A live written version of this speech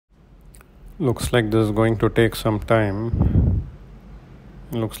Looks like this is going to take some time.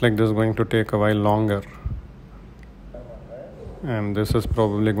 Looks like this is going to take a while longer. And this is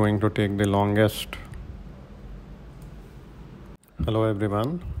probably going to take the longest. Hello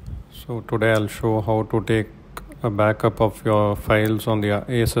everyone. So today I'll show how to take a backup of your files on the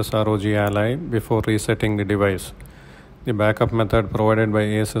Asus ROG Ally before resetting the device. The backup method provided by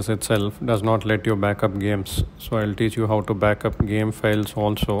Asus itself does not let you backup games. So I'll teach you how to backup game files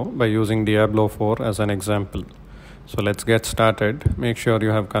also by using Diablo 4 as an example. So let's get started. Make sure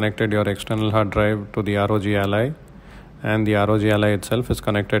you have connected your external hard drive to the ROG Ally, and the ROG Ally itself is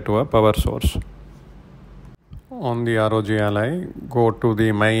connected to a power source. On the ROG Ally, go to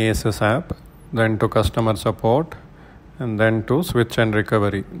the My Asus app, then to customer support, and then to switch and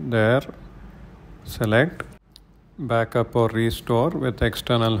recovery. There, select backup or restore with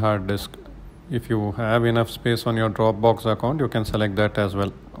external hard disk. If you have enough space on your Dropbox account, you can select that as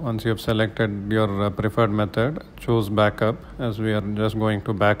well. Once you have selected your preferred method, choose backup, as we are just going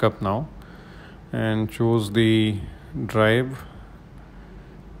to backup now, and choose the drive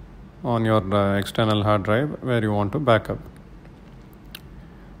on your external hard drive where you want to backup.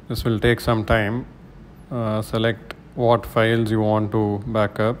 This will take some time. Select what files you want to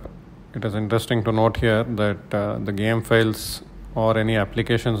backup. It is interesting to note here that the game files or any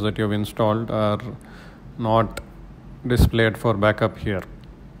applications that you've installed are not displayed for backup here.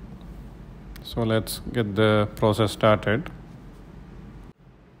 So let's get the process started.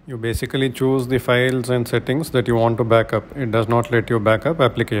 You basically choose the files and settings that you want to backup. It does not let you backup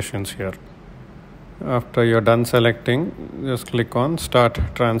applications here. After you're done selecting, just click on Start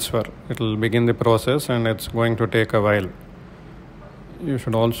Transfer. It will begin the process and it's going to take a while. You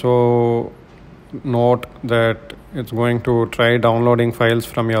should also note that it's going to try downloading files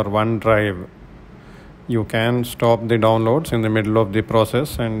from your OneDrive. You can stop the downloads in the middle of the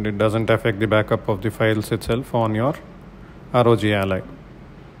process and it doesn't affect the backup of the files itself on your ROG Ally.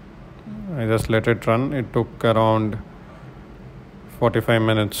 I just let it run. It took around 45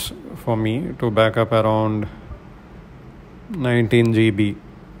 minutes for me to back up around 19 GB.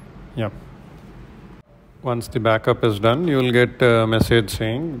 Yep. Once the backup is done, you will get a message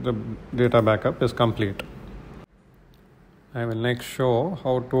saying the data backup is complete. I will next show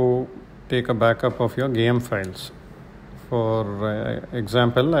how to take a backup of your game files. For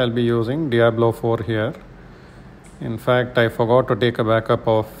example, I'll be using Diablo 4 here. In fact, I forgot to take a backup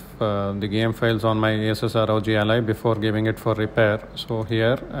of the game files on my Asus ROG Ally before giving it for repair. So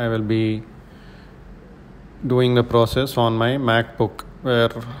here I will be doing the process on my MacBook, where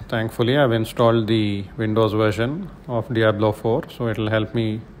thankfully I've installed the Windows version of Diablo 4, so it will help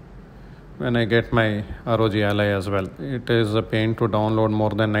me when I get my ROG Ally as well. It is a pain to download more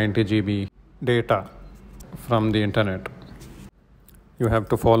than 90 GB data from the internet. You have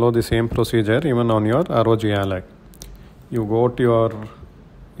to follow the same procedure even on your ROG Ally. You go to your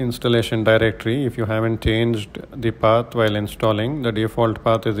installation directory. If you haven't changed the path while installing, the default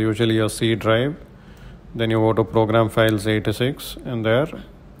path is usually your C drive. Then you go to Program Files 86 and there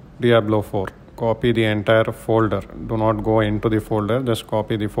Diablo 4. Copy the entire folder. Do not go into the folder, just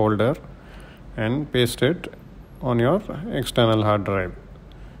copy the folder and paste it on your external hard drive.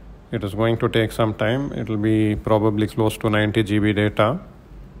 It is going to take some time. It will be probably close to 90 GB data.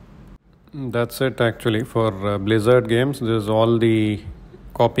 That's it actually. For Blizzard games, this is all the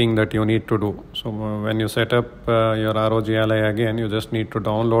copying that you need to do. So when you set up your ROG Ally again, you just need to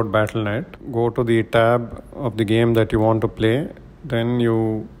download Battle.net. Go to the tab of the game that you want to play. Then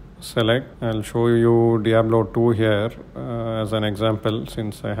you select, I'll show you Diablo 2 here as an example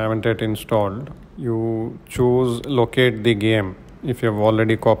since I haven't yet installed. You choose locate the game if you have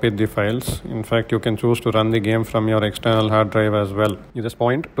already copied the files. In fact, you can choose to run the game from your external hard drive as well. You just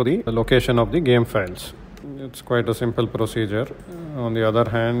point to the location of the game files. It's quite a simple procedure. On the other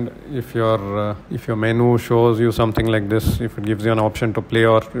hand, if your menu shows you something like this, if it gives you an option to play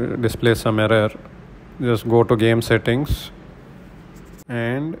or display some error, just go to game settings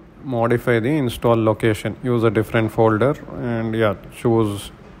and modify the install location. Use a different folder and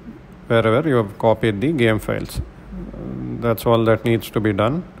choose wherever you have copied the game files. That's all that needs to be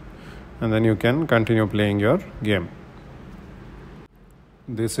done, and then you can continue playing your game.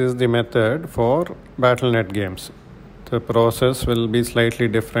 This is the method for Battle.net games. The process will be slightly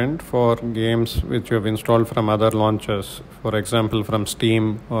different for games which you have installed from other launchers, for example from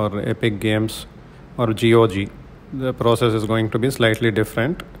Steam or Epic Games or GOG. The process is going to be slightly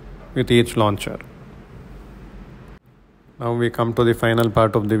different with each launcher. Now we come to the final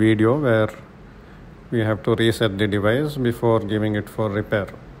part of the video where we have to reset the device before giving it for repair.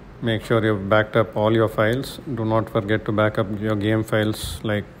 make sure you've backed up all your files. Do not forget to back up your game files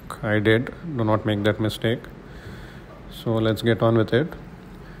like I did. Do not make that mistake. So let's get on with it.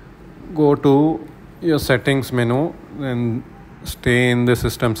 Go to your settings menu and stay in the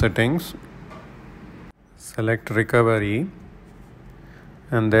system settings. Select recovery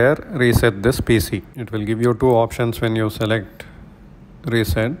and there reset this PC. It will give you two options when you select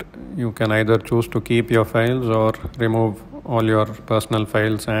reset. You can either choose to keep your files or remove all your personal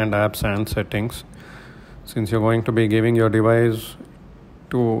files and apps and settings. Since you're going to be giving your device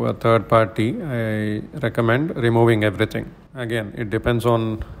to a third party, I recommend removing everything. Again, it depends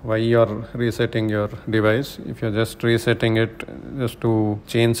on why you're resetting your device. If you're just resetting it just to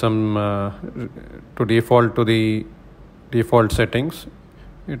change some to default to the default settings,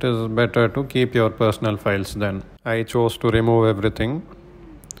 it is better to keep your personal files then. I chose to remove everything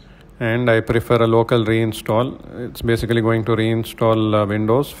and I prefer a local reinstall. It's basically going to reinstall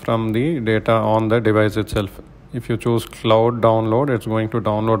Windows from the data on the device itself. If you choose cloud download, it's going to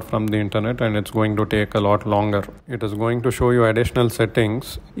download from the internet and it's going to take a lot longer. It is going to show you additional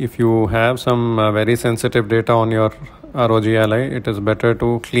settings. If you have some very sensitive data on your ROG Ally, it is better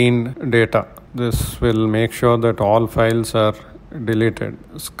to clean data. This will make sure that all files are deleted,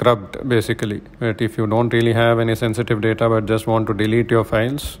 scrubbed basically. But if you don't really have any sensitive data but just want to delete your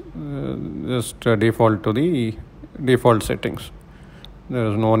files, just default to the default settings. There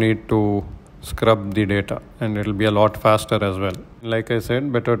is no need to scrub the data and it will be a lot faster as well. Like I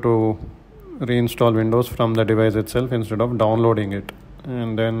said, better to reinstall Windows from the device itself instead of downloading it.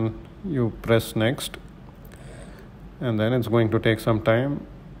 And then you press next and then it's going to take some time.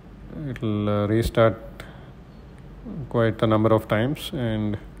 It will restart quite a number of times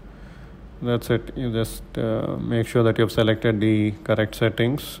and that's it. You just make sure that you've selected the correct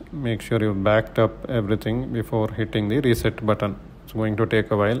settings. Make sure you've backed up everything before hitting the reset button. It's going to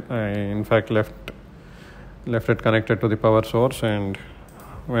take a while. I in fact left it connected to the power source and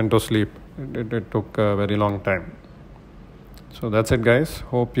went to sleep. It took a very long time. So that's it guys.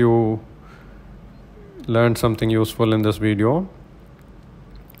 Hope you learned something useful in this video.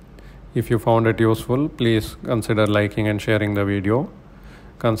 If you found it useful, please consider liking and sharing the video.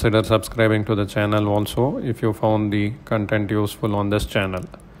 Consider subscribing to the channel also if you found the content useful on this channel.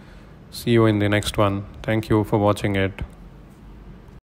 See you in the next one. Thank you for watching it.